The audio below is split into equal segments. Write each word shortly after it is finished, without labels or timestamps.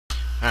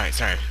Alright,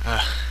 sorry.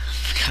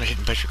 Forgot I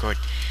didn't push record.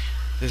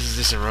 This is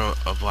just a row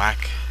of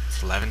black.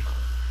 It's 11.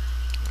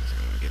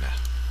 Get a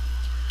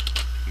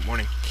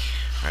morning.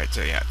 Alright,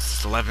 so yeah,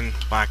 it's 11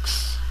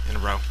 blacks in a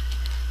row.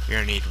 You're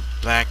gonna need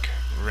black,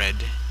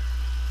 red,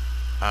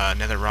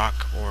 nether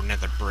rock, or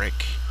nether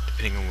brick,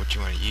 depending on what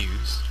you want to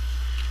use.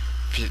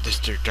 If you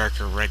just a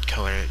darker red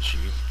color that you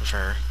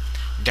prefer.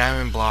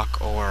 Diamond block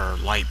or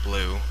light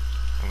blue.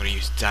 I'm gonna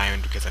use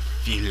diamond because I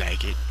feel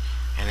like it.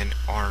 And then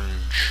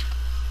orange.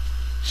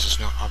 This is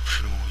not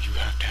optional. You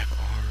have to have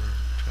orange.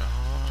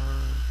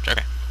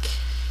 Okay.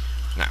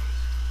 Now,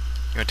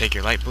 you're gonna take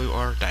your light blue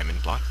or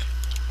diamond block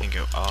and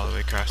go all the way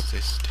across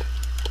this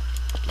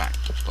black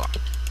block,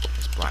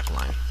 this black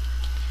line.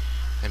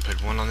 Then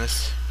put one on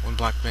this, one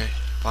block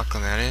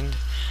on that end,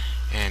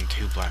 and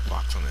two black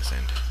blocks on this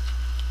end.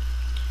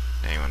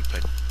 Now you want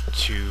to put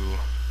two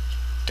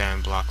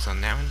diamond blocks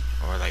on that one,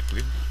 or light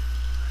blue,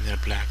 and then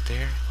a black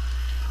there.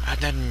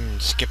 Then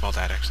skip all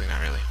that. Actually,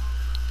 not really.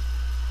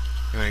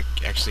 You want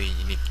to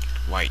you need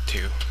white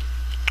too.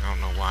 I don't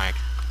know why I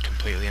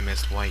completely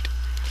missed white.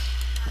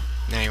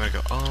 Now you want to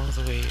go all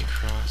the way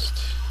across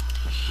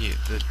here.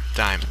 The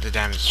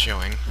diamond's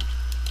showing,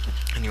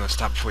 and you want to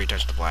stop before you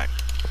touch the black.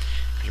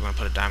 You want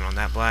to put a diamond on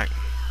that black,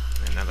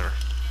 and another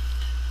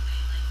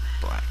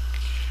black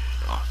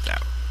off that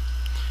one.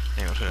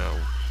 Then you want to put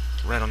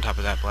a red on top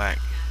of that black,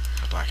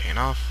 a black hanging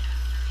off,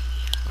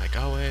 like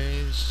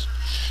always.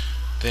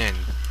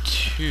 Then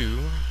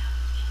two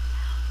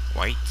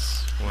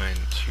whites, 1,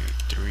 2,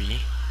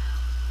 3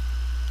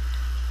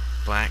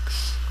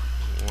 blacks,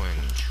 1, 2,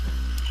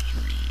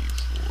 3,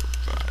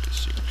 4, 5,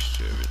 6,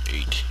 7,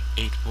 8,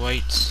 8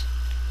 whites.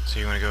 So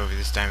you want to go over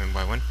this diamond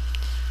by one.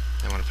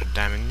 Then want to put a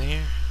diamond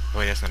there. Oh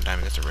wait, that's not a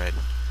diamond, that's a red.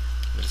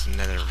 That's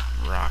another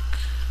rock.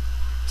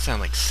 Sound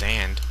like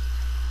sand.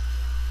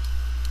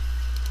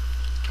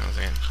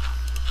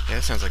 Yeah,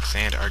 that sounds like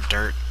sand or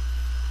dirt.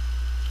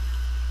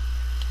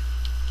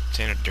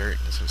 Sand or dirt,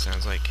 that's what it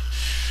sounds like.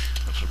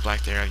 I'll put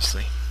black there,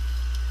 obviously.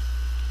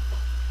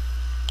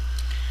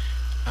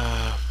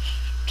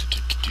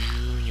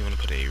 You want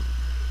to put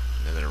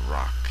another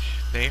rock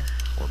there,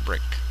 or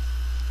brick.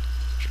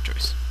 It's your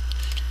choice.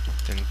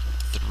 Then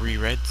 3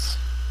 reds.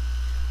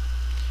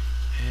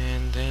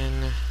 And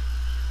then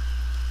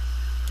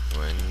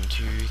 1,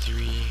 2,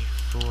 3,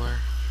 4,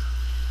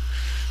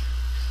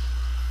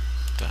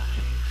 5,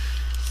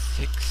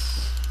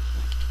 6.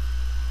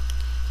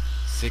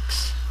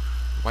 6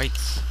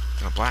 whites,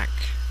 then a black,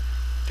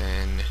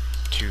 then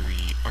 2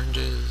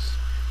 oranges,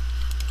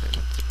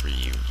 then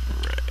 3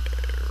 red,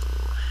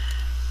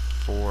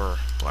 4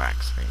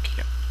 blacks, I think,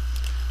 yep,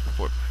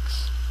 4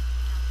 blacks.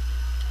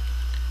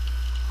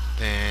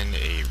 Then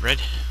a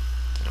red,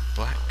 then a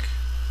black,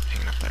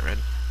 hanging off that red.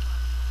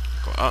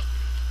 Go up.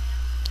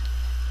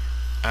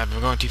 If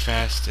I'm going too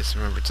fast, just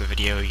remember it's a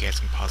video, you guys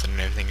can pause it and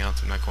everything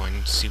else. I'm not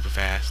going super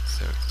fast,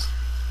 so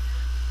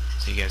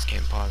you guys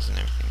can pause and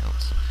everything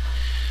else.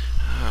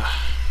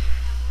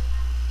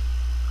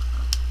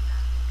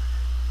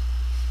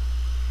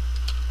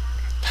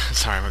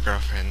 Sorry, my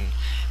girlfriend,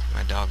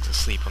 my dog's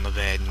asleep on the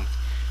bed, and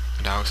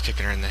my dog's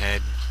kicking her in the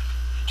head.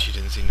 She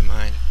didn't seem to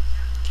mind.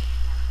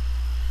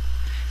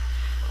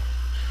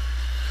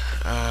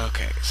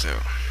 Okay,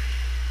 so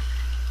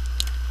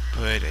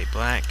put a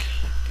black,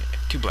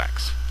 2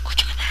 blacks, like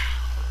that,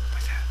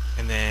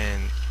 and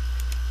then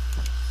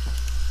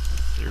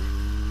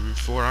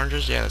 4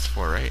 oranges. Yeah, that's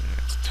 4, right?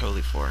 That's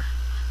totally 4.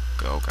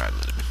 Oh god, a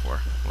little bit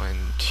 4.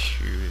 1,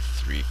 2,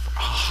 3, 4.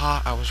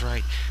 Haha, I was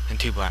right. And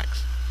 2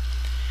 blacks.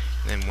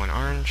 And then 1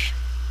 orange,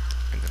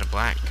 and then a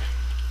black,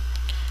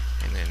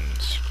 and then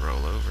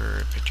scroll over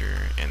a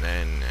picture, and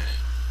then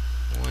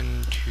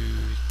 1,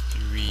 2,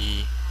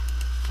 3,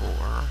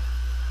 4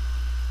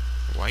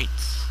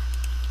 whites,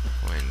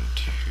 1,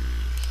 2,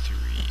 3,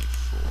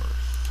 4,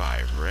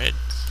 5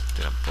 reds,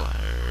 then a black.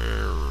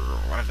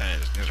 What is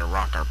that? There's a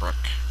rock or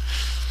brick.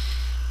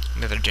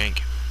 Another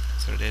jank.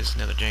 That's what it is.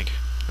 Another jank.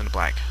 Then a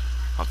black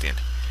off the end.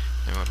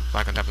 Then you want to put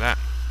black on top of that.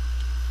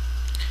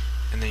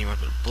 And then you want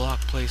to put a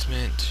block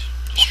placement,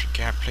 just a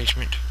gap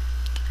placement,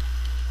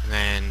 and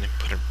then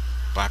put a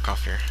black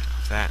off here,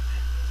 off that.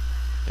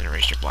 Then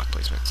erase your block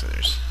placement, so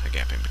there's a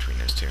gap in between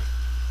those two.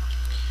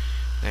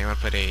 Then you want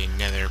to put a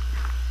nether,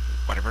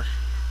 whatever,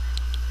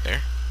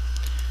 there.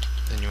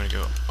 Then you want to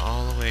go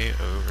all the way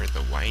over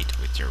the white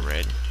with your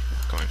red,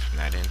 going from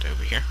that end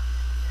over here.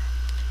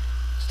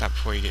 Stop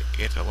before you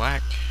get to the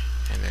black,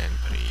 and then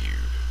put a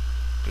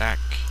black,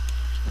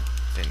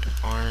 then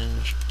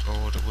orange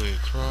all the way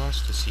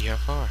across to see how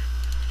far.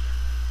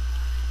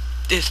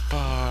 This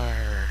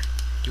far!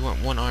 You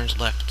want 1 orange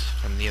left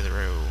from the other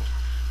row.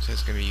 So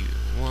it's going to be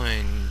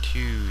 1,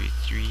 2,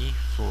 3,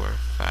 4,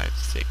 5,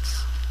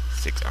 6.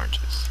 6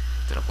 oranges.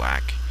 Then a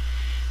black.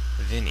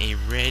 Then a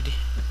red.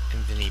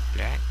 And then a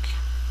black.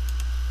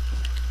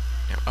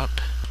 Now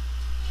up.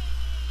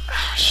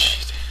 Oh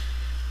shit.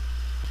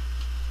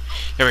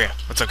 There we go.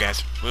 What's up,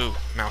 guys? Woo,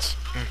 mouse.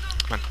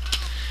 Come on.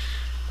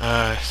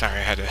 Sorry,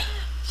 I had to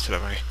set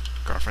up my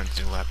girlfriend's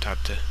new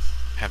laptop to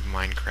have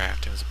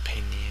Minecraft. It was a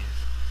pain in the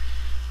ass.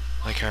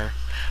 like her.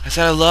 I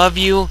said I love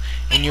you,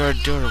 and you're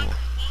adorable.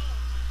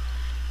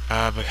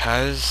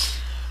 Because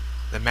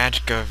the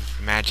magic of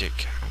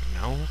magic. I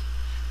don't know.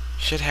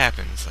 Shit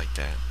happens like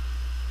that.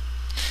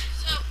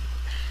 So,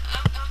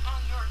 I'm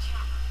on your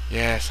account, right?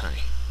 Yes,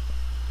 honey.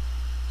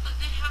 But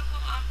then how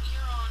come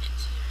you're on it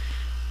too?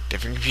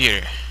 Different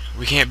computer.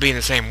 We can't be in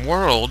the same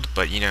world,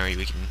 but you know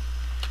we can.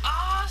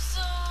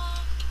 Awesome!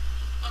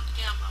 Well,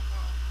 get out of my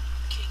world.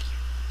 Kick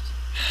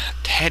your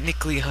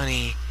Technically,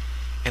 honey,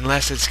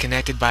 unless it's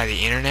connected by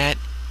the internet,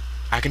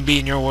 I can be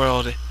in your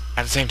world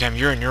at the same time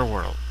you're in your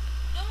world.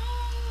 No!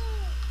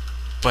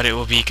 But it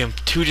will be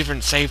two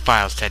different save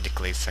files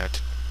technically. So,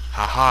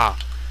 haha.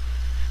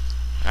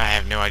 I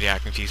have no idea. I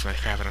confused my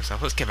crap out of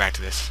myself. Let's get back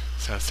to this.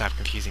 So stop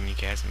confusing you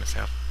guys and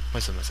myself.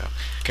 Most of myself.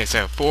 Okay,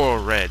 so 4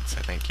 reds,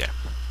 I think. Yeah.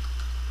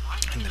 Why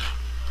are And you then,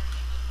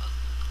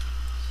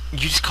 ugly?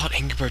 you just called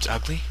Angry Birds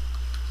ugly?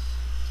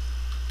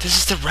 This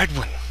is the red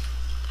one.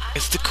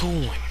 It's the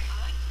cool one.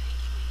 I like pink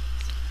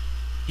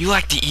bees. You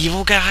like the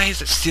evil guys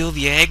that steal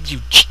the eggs?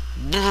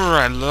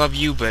 I love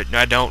you, but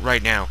I don't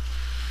right now.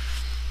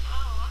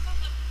 Oh, I thought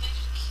that they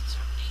just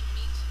started eating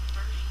meat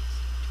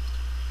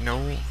and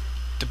birdies. No,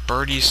 the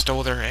birdies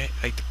stole their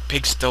like the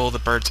pigs stole the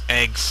birds'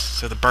 eggs,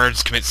 so the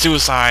birds commit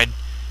suicide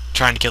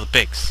trying to kill the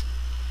pigs.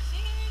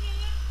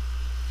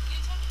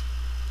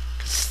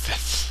 Cause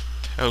that's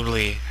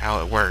totally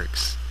how it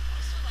works.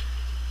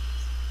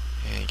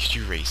 And cause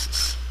you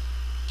racist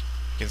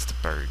against the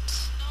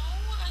birds.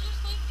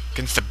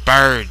 Against the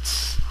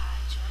birds.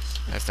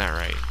 That's not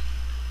right.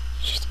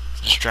 Just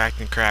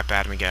distracting the crap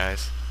out of me,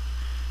 guys.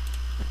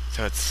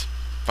 So it's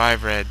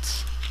 5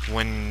 reds,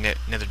 1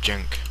 nether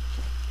junk,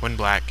 1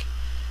 black,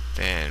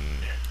 then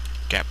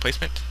gap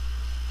placement,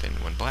 then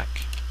 1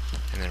 black,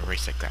 and then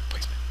erase that gap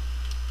placement.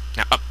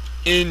 Now up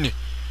in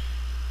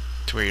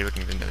to where you're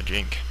looking at the nether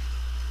junk.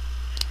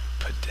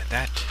 Put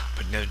that,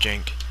 put another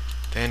junk,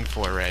 then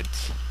 4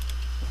 reds,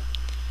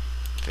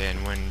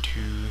 then 1,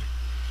 2,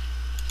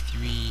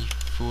 3,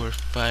 4,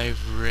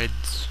 5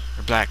 reds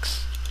or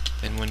blacks,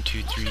 then 1,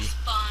 2, 3,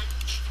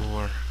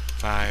 4,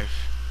 5,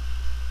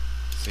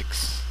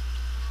 6.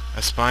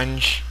 A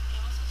sponge.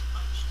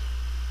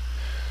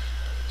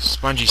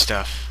 Spongy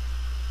stuff.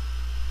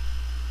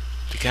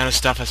 The kind of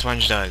stuff a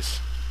sponge does.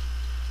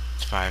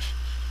 It's 5.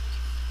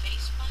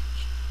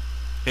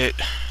 It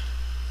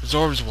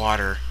absorbs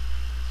water.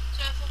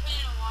 So if I put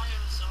it in water,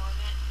 it'll absorb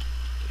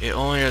it? It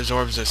only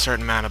absorbs a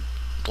certain amount of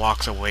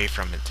blocks away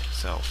from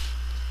itself.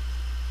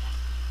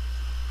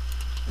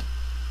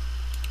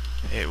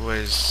 It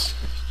was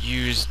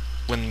used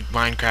when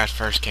Minecraft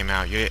first came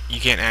out. You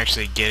can't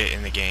actually get it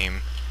in the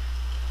game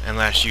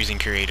unless using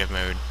creative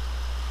mode.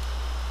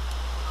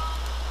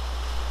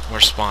 Or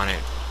spawn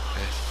it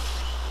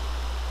with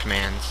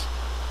commands.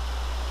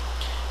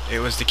 It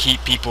was to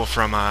keep people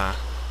from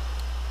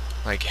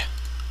like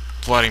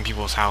flooding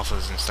people's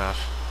houses and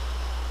stuff.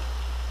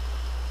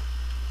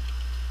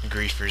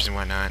 Griefers and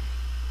whatnot.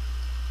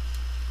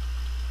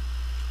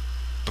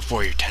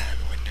 Before your time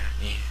and whatnot,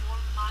 yeah. Before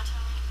my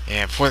time?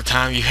 Yeah, before the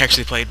time you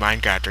actually played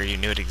Minecraft or you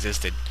knew it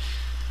existed.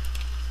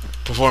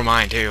 Before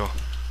mine too.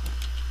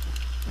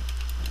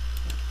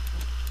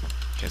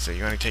 Okay, so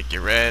you want to take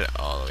your red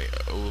all the way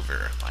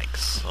over, like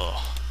so.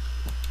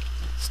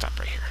 Stop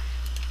right here.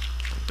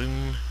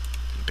 Boom,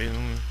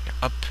 boom, now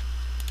up,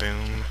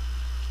 boom,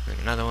 then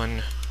another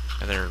one,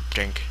 another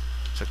jank.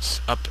 So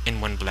it's up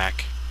in 1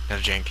 black,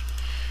 another jank.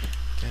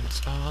 Then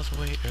it's all the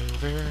way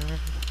over.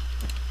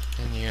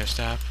 Then you gotta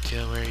stop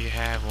till where you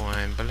have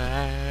 1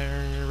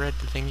 black, red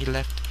thing you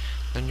left.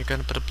 Then you're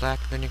gonna put a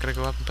black, then you're gonna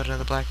go up and put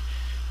another black.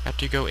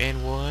 After you go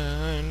in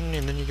 1,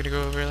 and then you're gonna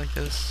go over like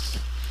this.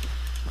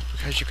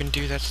 Because you can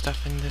do that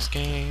stuff in this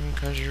game,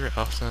 because you're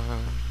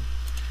awesome.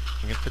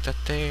 You're gonna put that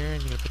there,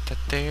 and you're gonna put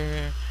that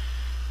there.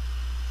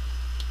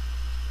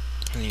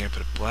 And you're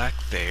gonna put a black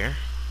there.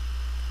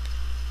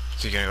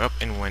 So you're gonna go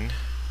up in 1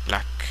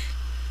 black.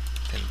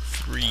 Then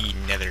 3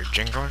 nether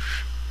jingles.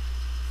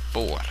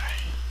 4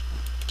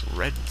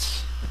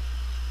 reds.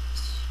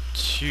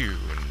 2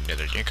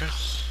 nether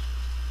jingles.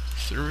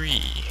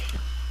 3.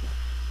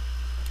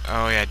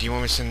 Oh yeah, do you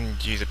want me to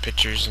send you the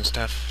pictures and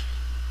stuff?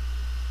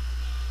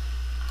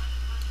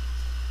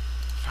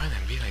 Fine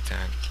then, be like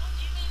that.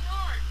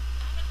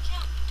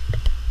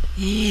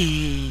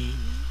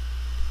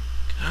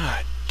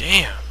 God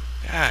damn,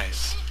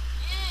 guys.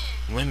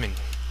 Women.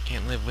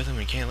 Can't live with them,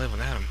 you can't live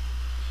without them.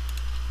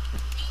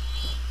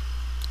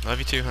 Love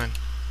you too, hon.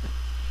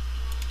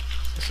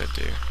 Yes, I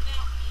do.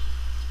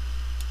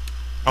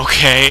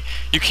 Okay,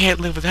 you can't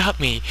live without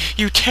me.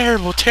 You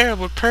terrible,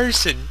 terrible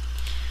person.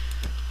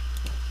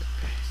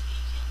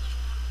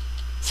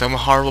 So I'm a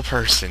horrible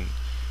person.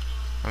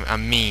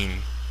 I'm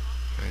mean.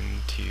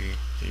 1, 2,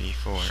 3,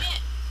 4.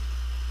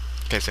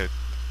 Okay, so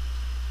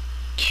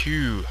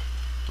 2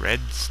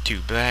 reds,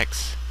 2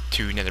 blacks,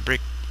 2 nether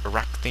brick or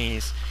rock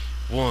thingies,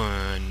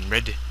 1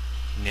 red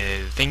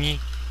nether thingy,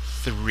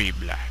 3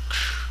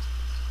 blacks.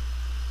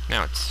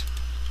 Now it's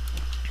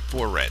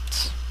 4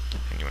 reds.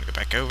 And you want to go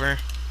back over,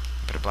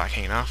 put a black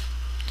hanging off.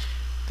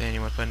 Then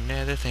you want to put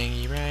another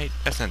thingy right.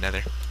 That's not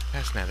nether.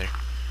 That's nether.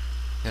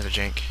 Nether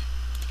jank.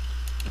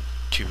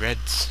 2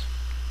 reds.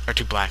 Or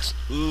 2 blacks.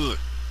 Ugh.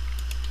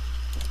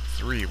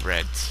 3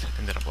 reds.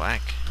 And then a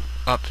black.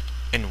 Up.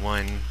 And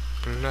 1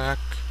 black.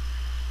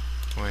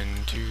 1,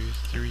 2,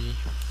 3,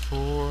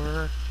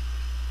 4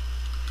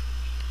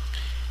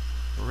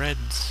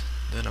 reds.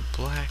 Then a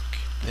black.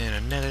 Then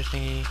another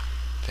thingy.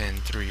 Then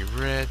 3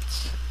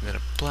 reds. Then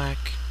a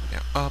black.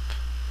 Now up.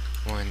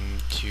 1,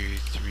 2,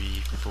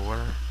 3, 4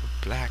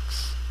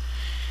 blacks.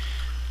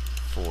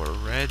 4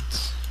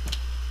 reds.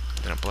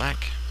 Then a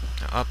black.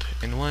 Now up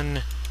and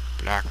 1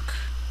 black.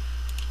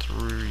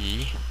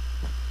 3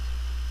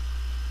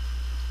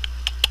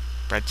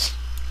 reds.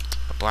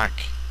 A black.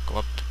 Go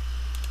up.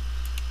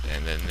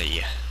 And then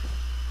the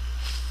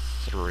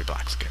 3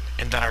 blacks again.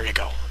 And there you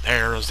go.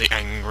 There's the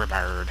Angry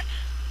Bird.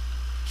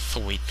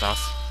 Sweet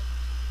sauce.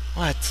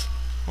 What?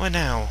 What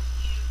now?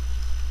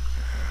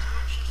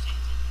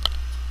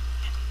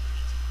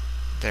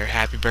 They're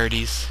happy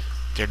birdies.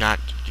 They're not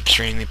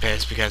extremely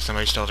pissed because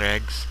somebody stole their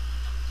eggs.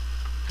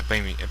 I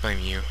blame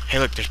you. Hey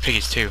look, there's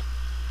piggies too.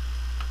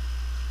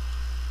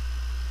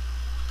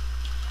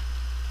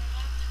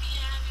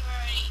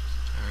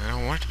 I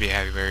don't want it to be a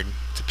happy bird.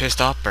 It's a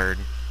pissed off bird.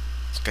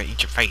 It's gonna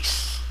eat your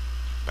face.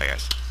 Bye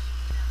guys.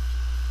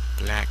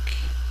 Black,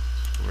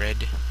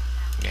 red,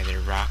 nether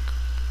rock,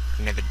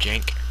 nether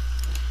jank.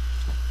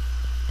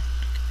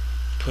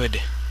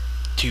 Put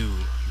 2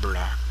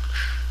 blocks.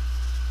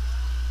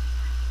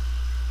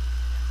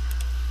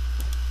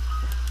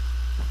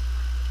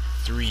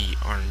 3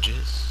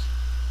 oranges,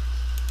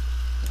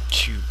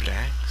 2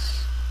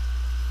 blacks,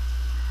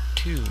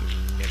 2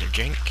 nether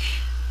jank.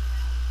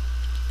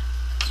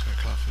 That's what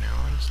I call it from now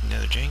on. It's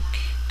nether jank,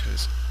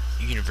 because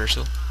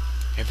universal.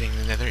 Everything in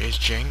the nether is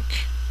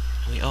jank.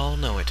 We all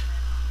know it.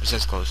 It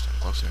says glowstone.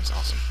 Glowstone's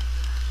awesome.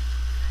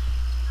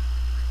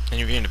 And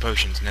you're getting the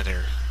potions,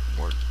 nether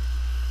ward.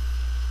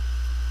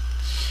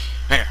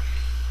 There.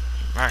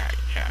 Alright,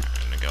 yeah.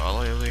 I'm gonna go all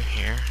the way over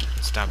here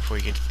and stop before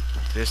you get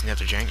to this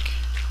nether jank.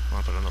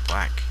 I'll put on the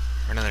black,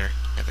 or another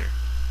nether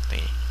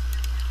thingy,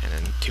 and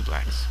then 2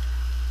 blacks.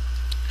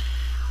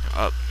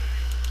 Now up,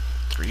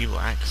 3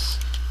 blacks,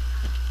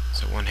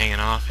 so 1 hanging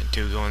off and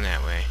 2 going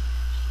that way.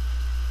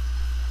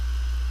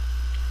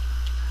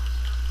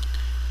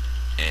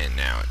 And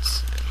now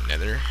it's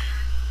nether,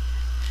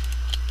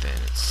 then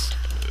it's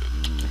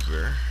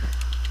over.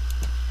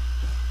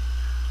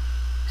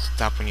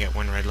 Stop when you got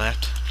 1 red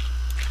left,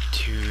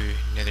 2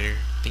 nether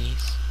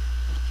thingies,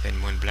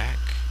 then 1 black.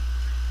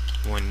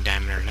 1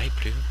 diamond or light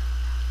blue,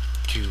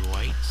 2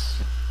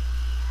 whites,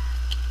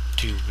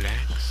 2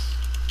 blacks,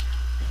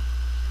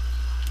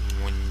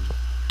 1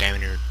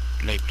 diamond or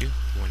light blue,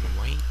 1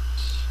 white,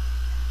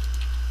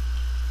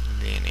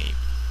 then a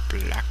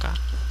blacka,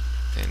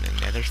 then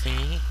another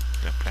thingy,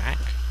 then a black,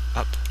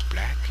 up,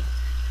 black,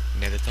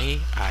 another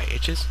thingy, eye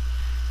itches,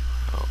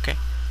 okay,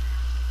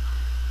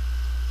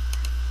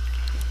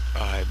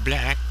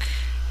 black,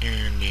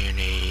 and then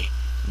a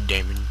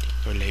diamond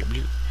or light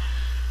blue,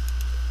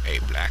 a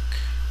black,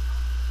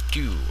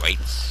 2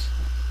 whites,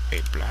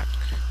 a black,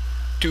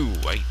 2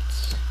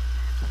 whites,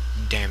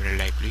 diamond or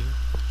light blue,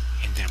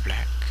 and then a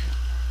black,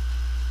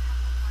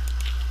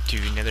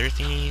 2 nether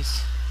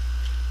thingies,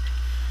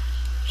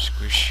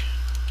 squish,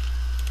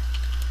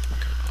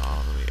 go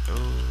all the way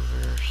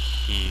over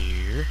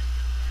here,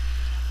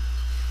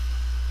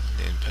 and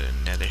then put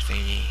another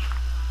thingy,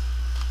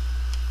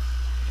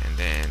 and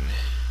then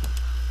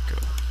go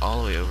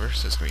all the way over,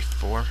 so it's going to be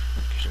 4,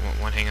 because you want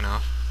 1 hanging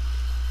off.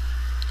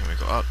 Then we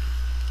go up,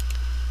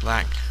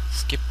 black,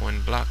 skip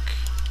 1 block,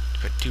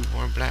 put 2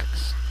 more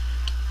blacks,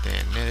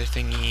 then another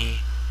thingy,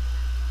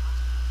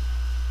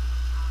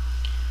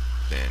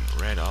 then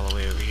red all the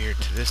way over here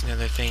to this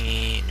nether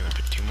thingy, and you want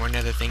to put 2 more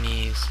nether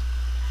thingies,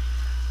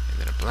 and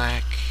then a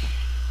black,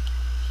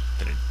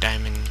 then a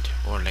diamond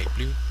or light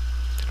blue,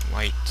 then a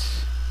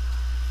white,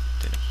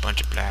 then a bunch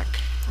of black,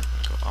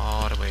 and go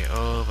all the way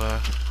over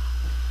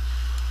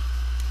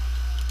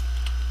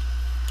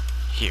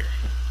here.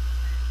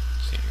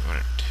 So you want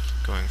it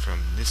going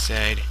from this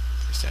side to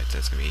this side, so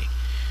it's going to be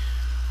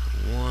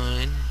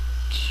 1,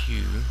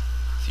 2,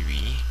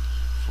 3,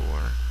 4.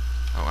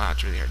 Oh wow,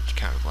 it's really hard to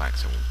count with black.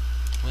 So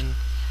 1,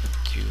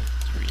 2,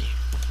 3,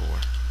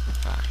 4,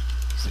 5,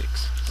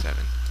 6,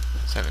 7,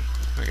 7.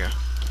 There we go.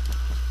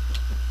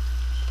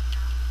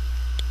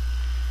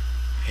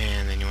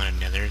 And then you want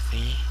another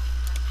thingy.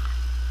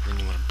 Then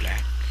you want a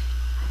black.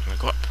 You want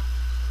to go up.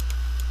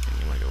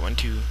 And you want to go 1,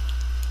 2,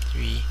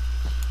 3,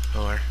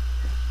 4,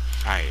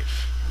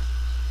 5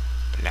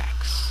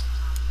 blacks.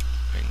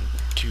 And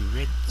 2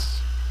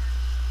 reds.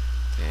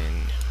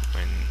 Then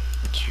 1,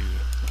 2,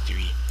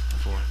 3,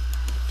 4,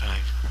 5,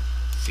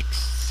 6,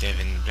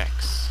 7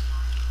 blacks.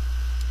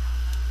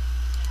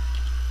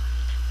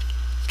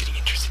 It's getting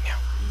interesting now.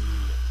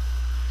 Ooh.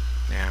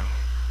 Now,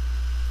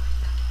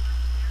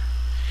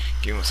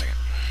 give me 1 second.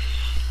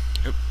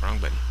 Oop, wrong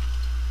button.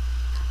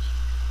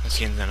 Let's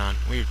get that on.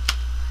 Weird.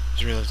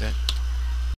 Just realized that.